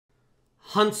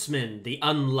Huntsman the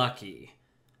Unlucky,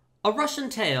 a Russian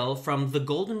tale from the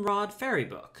Goldenrod Fairy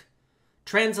Book,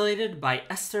 translated by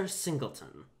Esther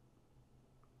Singleton.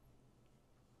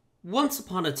 Once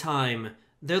upon a time,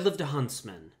 there lived a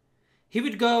huntsman. He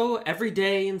would go every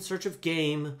day in search of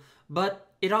game, but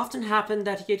it often happened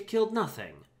that he had killed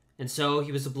nothing, and so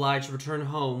he was obliged to return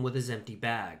home with his empty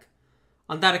bag.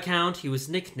 On that account, he was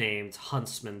nicknamed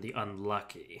Huntsman the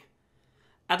Unlucky.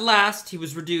 At last, he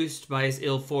was reduced by his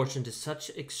ill fortune to such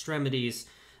extremities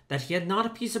that he had not a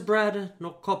piece of bread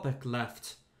nor kopeck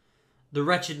left. The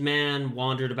wretched man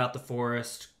wandered about the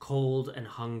forest, cold and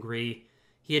hungry.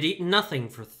 He had eaten nothing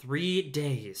for 3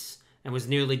 days, and was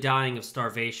nearly dying of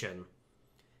starvation.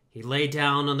 He lay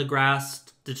down on the grass,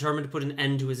 determined to put an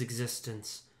end to his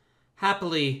existence.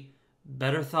 Happily,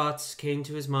 better thoughts came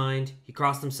to his mind. He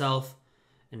crossed himself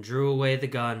and drew away the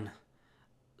gun.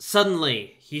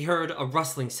 Suddenly, he heard a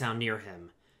rustling sound near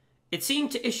him. It seemed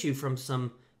to issue from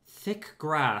some thick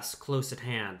grass close at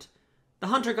hand. The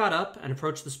hunter got up and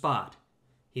approached the spot.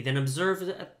 He then observed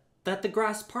that the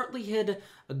grass partly hid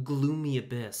a gloomy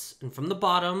abyss, and from the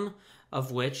bottom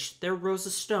of which there rose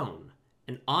a stone,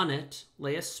 and on it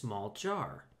lay a small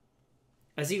jar.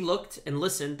 As he looked and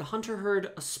listened, the hunter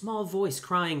heard a small voice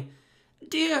crying,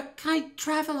 "Dear, kind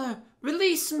traveler,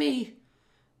 release me!"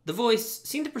 The voice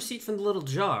seemed to proceed from the little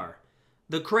jar.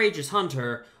 The courageous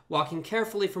hunter, walking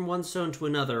carefully from one stone to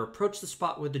another, approached the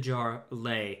spot where the jar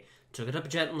lay, took it up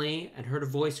gently, and heard a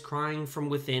voice crying from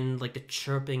within like the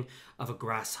chirping of a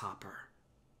grasshopper.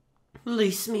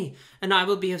 "Release me, and I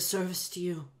will be of service to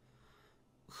you."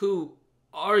 "Who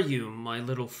are you, my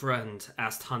little friend?"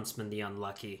 asked Huntsman the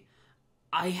Unlucky.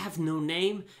 "I have no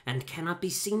name, and cannot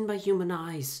be seen by human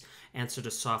eyes," answered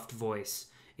a soft voice.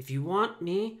 "If you want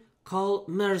me, call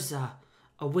Mirza.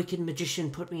 A wicked magician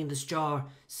put me in this jar,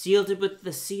 sealed it with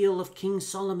the seal of King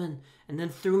Solomon, and then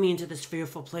threw me into this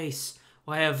fearful place,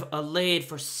 where I have laid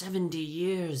for 70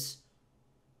 years.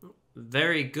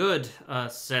 "Very good,"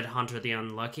 said Hunter the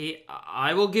Unlucky.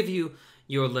 "I will give you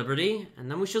your liberty,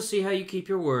 and then we shall see how you keep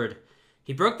your word."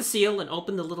 He broke the seal and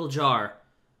opened the little jar,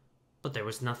 but there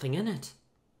was nothing in it.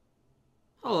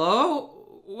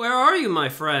 "Hello, where are you, my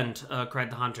friend?"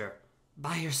 cried the hunter.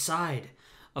 "By your side,"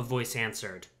 a voice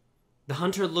answered. The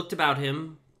hunter looked about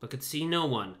him, but could see no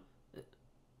one.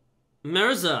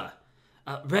 "Mirza!"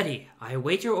 "Ready. I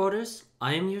await your orders.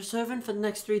 I am your servant for the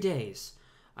next 3 days.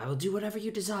 I will do whatever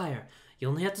you desire. You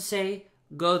only have to say,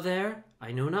 'Go there,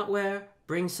 I know not where,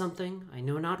 bring something, I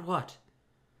know not what.'"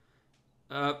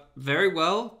 Very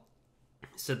well,"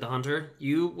 said the hunter.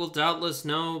 "You will doubtless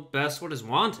know best what is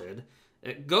wanted.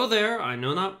 Go there, I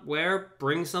know not where,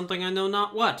 bring something, I know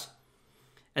not what."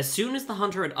 As soon as the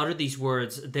hunter had uttered these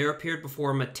words, there appeared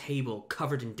before him a table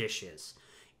covered in dishes,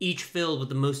 each filled with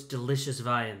the most delicious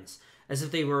viands, as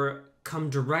if they were come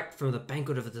direct from the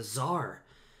banquet of the Tsar.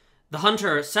 The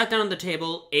hunter sat down at the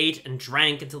table, ate and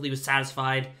drank until he was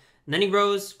satisfied, and then he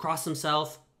rose, crossed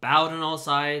himself, bowed on all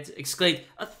sides, exclaimed,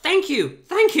 "Thank you!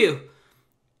 Thank you!"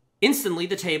 Instantly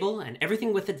the table and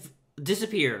everything with it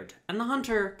disappeared, and the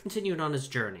hunter continued on his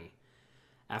journey.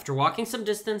 After walking some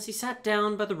distance, he sat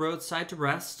down by the roadside to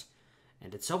rest,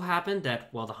 and it so happened that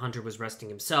while the hunter was resting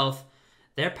himself,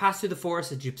 there passed through the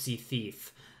forest a gypsy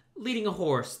thief, leading a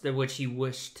horse that which he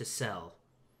wished to sell.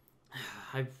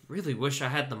 "I really wish I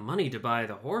had the money to buy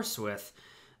the horse with,"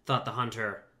 thought the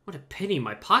hunter. "What a pity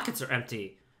my pockets are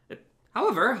empty.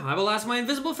 However, I will ask my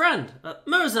invisible friend,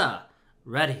 Mirza."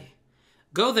 "Ready.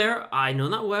 Go there, I know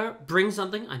not where, bring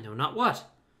something, I know not what."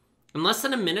 In less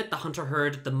than a minute, the hunter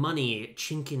heard the money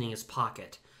chinking in his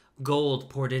pocket. Gold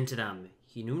poured into them.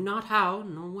 He knew not how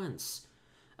nor whence.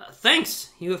 "Thanks,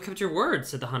 you have kept your word,"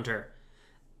 said the hunter.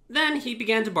 Then he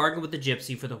began to bargain with the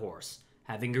gypsy for the horse.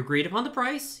 Having agreed upon the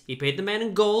price, he paid the man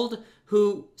in gold,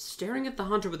 who, staring at the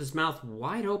hunter with his mouth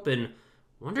wide open,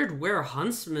 wondered where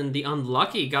Huntsman the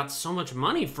Unlucky got so much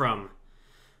money from.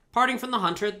 Parting from the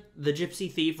hunter, the gypsy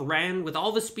thief ran with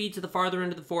all the speed to the farther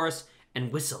end of the forest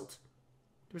and whistled.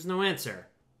 There was no answer.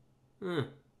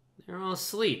 "They're all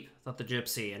asleep," thought the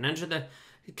gypsy, and entered the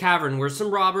cavern where some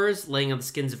robbers, laying on the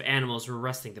skins of animals, were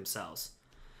resting themselves.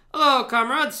 "Hello,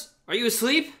 comrades! Are you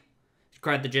asleep?"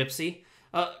 cried the gypsy.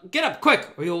 "Get up,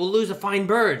 quick, or you will lose a fine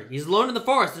bird. He's alone in the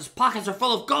forest. His pockets are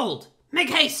full of gold. Make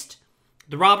haste!"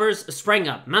 The robbers sprang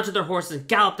up, mounted their horses, and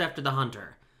galloped after the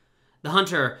hunter. The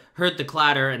hunter heard the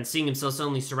clatter, and seeing himself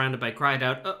suddenly surrounded by, cried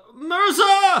out,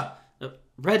 "Mirza!"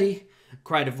 "Ready,"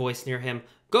 cried a voice near him.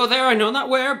 "Go there, I know not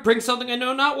where, bring something, I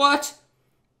know not what."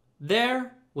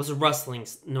 There was a rustling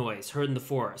noise heard in the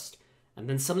forest, and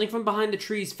then something from behind the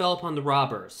trees fell upon the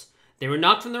robbers. They were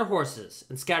knocked from their horses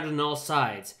and scattered on all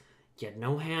sides, yet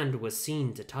no hand was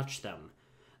seen to touch them.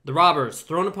 The robbers,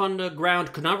 thrown upon the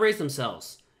ground, could not raise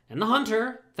themselves, and the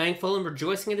hunter, thankful and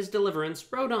rejoicing at his deliverance,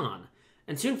 rode on,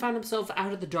 and soon found himself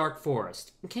out of the dark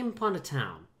forest, and came upon a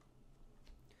town.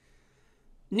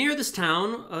 Near this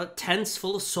town, tents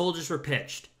full of soldiers were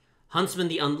pitched. Huntsman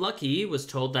the Unlucky was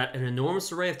told that an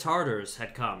enormous array of Tartars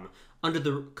had come, under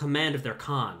the command of their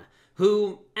Khan,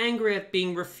 who, angry at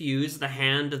being refused the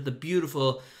hand of the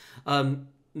beautiful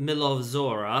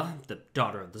Milovzora, the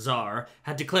daughter of the Tsar,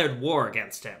 had declared war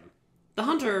against him. The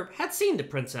hunter had seen the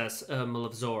Princess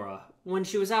Milovzora when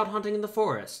she was out hunting in the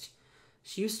forest.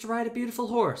 She used to ride a beautiful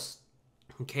horse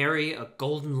and carry a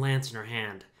golden lance in her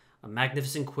hand. A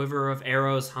magnificent quiver of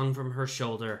arrows hung from her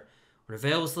shoulder. When her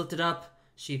veil was lifted up,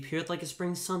 she appeared like a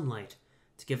spring sunlight,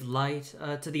 to give light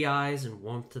to the eyes and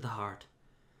warmth to the heart.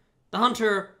 The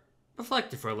hunter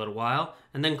reflected for a little while,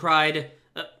 and then cried,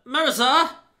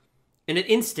 "Mirza!" In an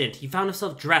instant, he found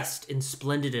himself dressed in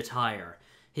splendid attire.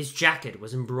 His jacket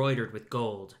was embroidered with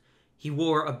gold. He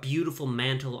wore a beautiful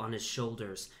mantle on his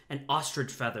shoulders, and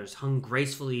ostrich feathers hung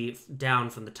gracefully down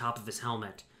from the top of his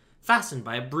helmet, fastened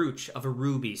by a brooch of a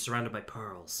ruby surrounded by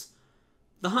pearls.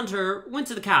 The hunter went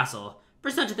to the castle,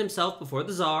 presented himself before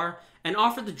the Tsar, and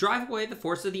offered to drive away the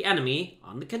force of the enemy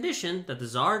on the condition that the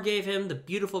Tsar gave him the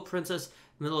beautiful Princess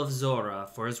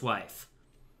Milovzora for his wife.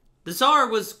 The Tsar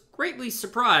was greatly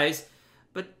surprised,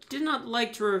 but did not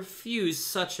like to refuse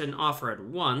such an offer at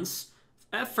once.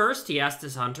 At first, he asked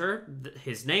his hunter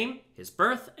his name, his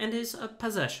birth, and his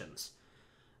possessions.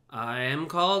 "I am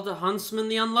called Huntsman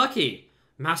the Unlucky,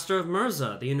 master of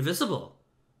Mirza the Invisible."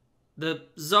 The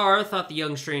Tsar thought the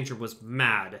young stranger was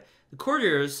mad. The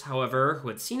courtiers, however, who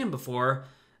had seen him before,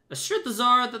 assured the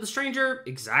Tsar that the stranger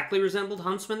exactly resembled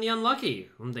Huntsman the Unlucky,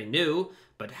 whom they knew,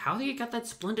 but how he got that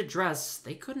splendid dress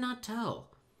they could not tell.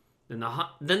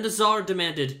 Then the Tsar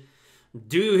demanded,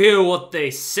 "Do you hear what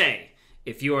they say?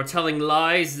 If you are telling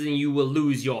lies, then you will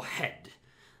lose your head.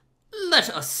 Let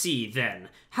us see, then,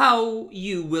 how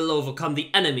you will overcome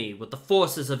the enemy with the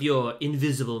forces of your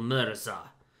invisible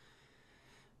Mirza."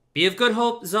 "Be of good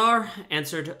hope, Tsar,"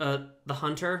 answered the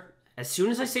hunter. "As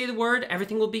soon as I say the word,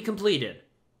 everything will be completed."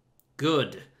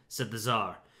 "Good," said the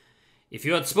Tsar. "If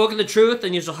you had spoken the truth,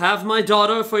 then you shall have my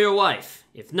daughter for your wife.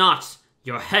 If not,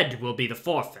 your head will be the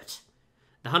forfeit."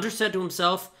 The hunter said to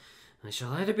himself, "I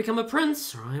shall either become a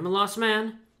prince, or I am a lost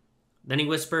man." Then he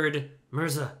whispered,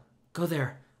 "Mirza, go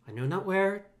there. I know not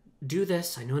where. Do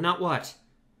this, I know not what."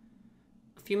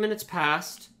 A few minutes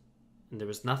passed, and there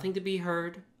was nothing to be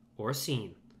heard or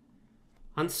seen.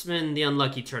 Huntsman the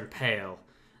Unlucky turned pale.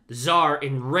 The Tsar,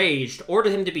 enraged,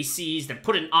 ordered him to be seized and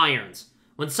put in irons,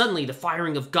 when suddenly the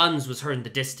firing of guns was heard in the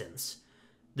distance.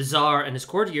 The Tsar and his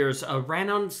courtiers ran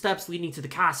on the steps leading to the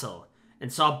castle,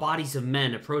 and saw bodies of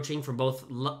men approaching from both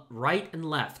right and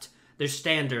left, their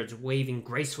standards waving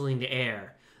gracefully in the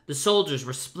air. The soldiers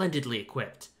were splendidly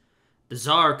equipped. The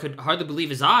Tsar could hardly believe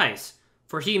his eyes,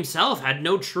 for he himself had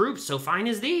no troops so fine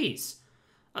as these.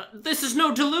 "This is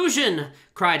no delusion!"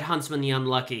 cried Huntsman the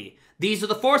Unlucky. "These are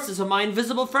the forces of my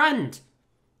invisible friend."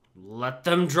 "Let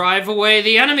them drive away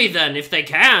the enemy, then, if they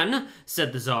can,"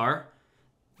 said the Tsar.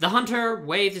 The hunter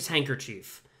waved his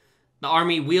handkerchief. The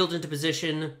army wheeled into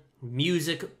position,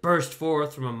 music burst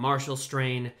forth from a martial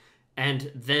strain,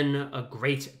 and then a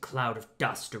great cloud of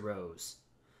dust arose.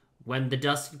 When the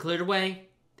dust had cleared away,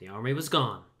 the army was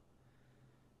gone.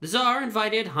 The Tsar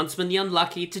invited Huntsman the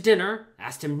Unlucky to dinner,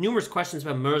 asked him numerous questions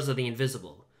about Mirza the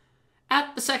Invisible.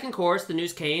 At the second course, the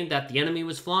news came that the enemy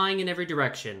was flying in every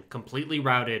direction, completely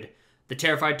routed. The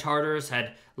terrified Tartars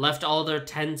had left all their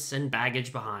tents and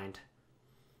baggage behind.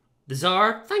 The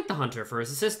Tsar thanked the hunter for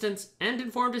his assistance, and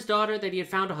informed his daughter that he had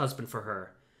found a husband for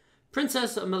her.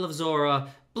 Princess Milovzora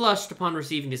blushed upon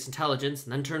receiving this intelligence,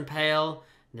 and then turned pale,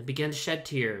 and then began to shed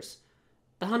tears.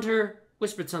 The hunter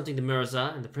whispered something to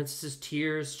Mirza, and the princess's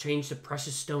tears changed to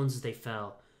precious stones as they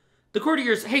fell. The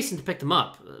courtiers hastened to pick them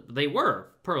up. They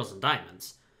were pearls and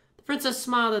diamonds. The princess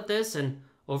smiled at this, and,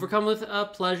 overcome with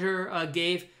pleasure,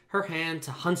 gave her hand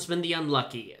to Huntsman the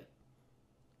Unlucky.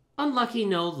 Unlucky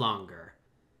no longer.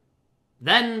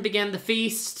 Then began the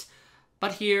feast,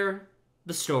 but here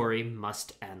the story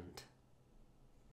must end.